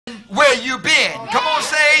where you been. Come on,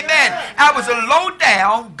 say amen. I was a low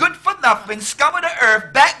down, good for nothing, scum of the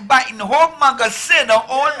earth, backbiting, whoremonger, sinner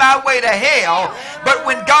on my way to hell. But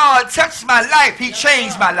when God touched my life, he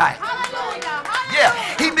changed my life. Yeah,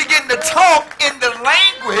 he began to talk in the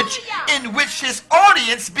language in which his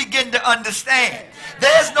audience began to understand.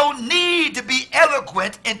 There's no need to be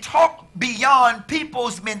eloquent and talk beyond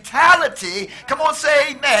people's mentality. Come on,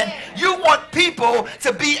 say amen. You want people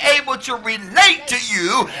to be able to relate to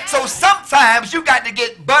you, so sometimes you got to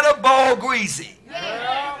get butterball greasy.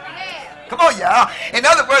 Come on, y'all. In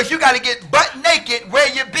other words, you got to get butt naked where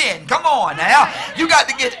you been. Come on now. You got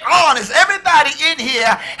to get honest. Everybody in here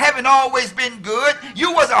haven't always been good.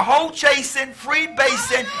 You was a hoe chasing, free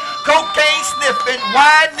basing, cocaine sniffing,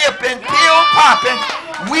 wine nipping, pill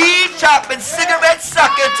popping, weed chopping, cigarette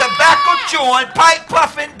sucking, tobacco chewing, pipe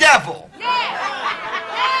puffing devil.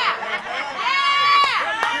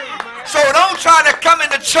 So don't try to come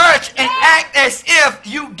into church and act as if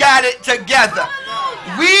you got it together.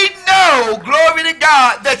 We know, glory to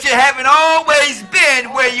God, that you haven't always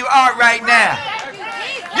been where you are right now.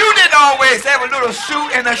 You didn't always have a little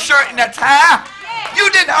suit and a shirt and a tie. You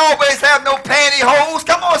didn't always have no pantyhose.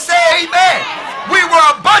 Come on, say amen. We were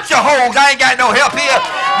a bunch of hoes. I ain't got no help here.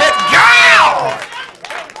 But God!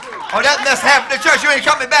 Oh, that must happen to church. You ain't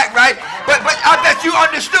coming back, right? But I bet you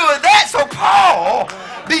understood that. So Paul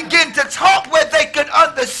began to talk where they could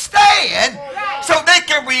understand, so they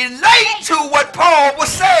can relate to what Paul was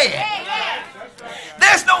saying.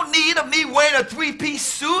 There's no need of me wearing a three-piece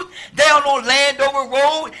suit down on Landover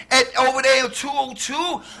Road over there in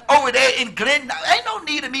 202, over there in Glen. Ain't no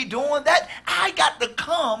need of me doing that. I got to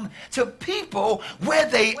come to people where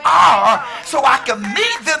they are so I can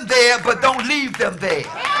meet them there, but don't leave them there.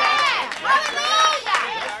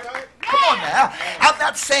 Come on now. I'm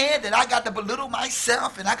not saying that I got to belittle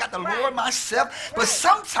myself and I got to lower myself, but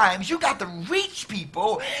sometimes you got to reach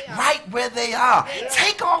people right where they are.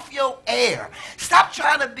 Take off your air. Stop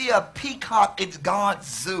trying to be a peacock in God's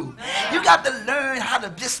zoo. You got to learn how to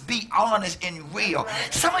just be honest and real.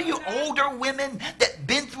 Some of you older women that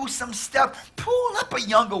been through some stuff, pull up a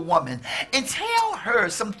younger woman and tell her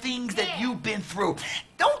some things that you've been through.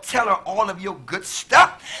 Don't tell her all of your good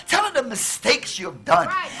stuff. Tell her the mistakes you've done.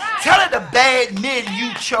 Tell her the bad men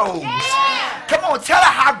you chose. Come on, tell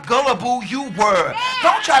her how gullible you were.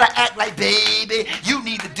 Don't try to act like, baby, you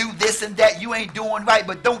need to do this and that. You ain't doing right,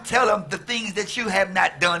 but don't tell them the things that you have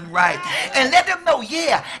not done right. And let them know,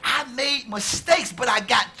 yeah, I made mistakes, but I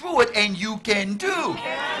got through it, and you can do.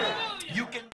 You can.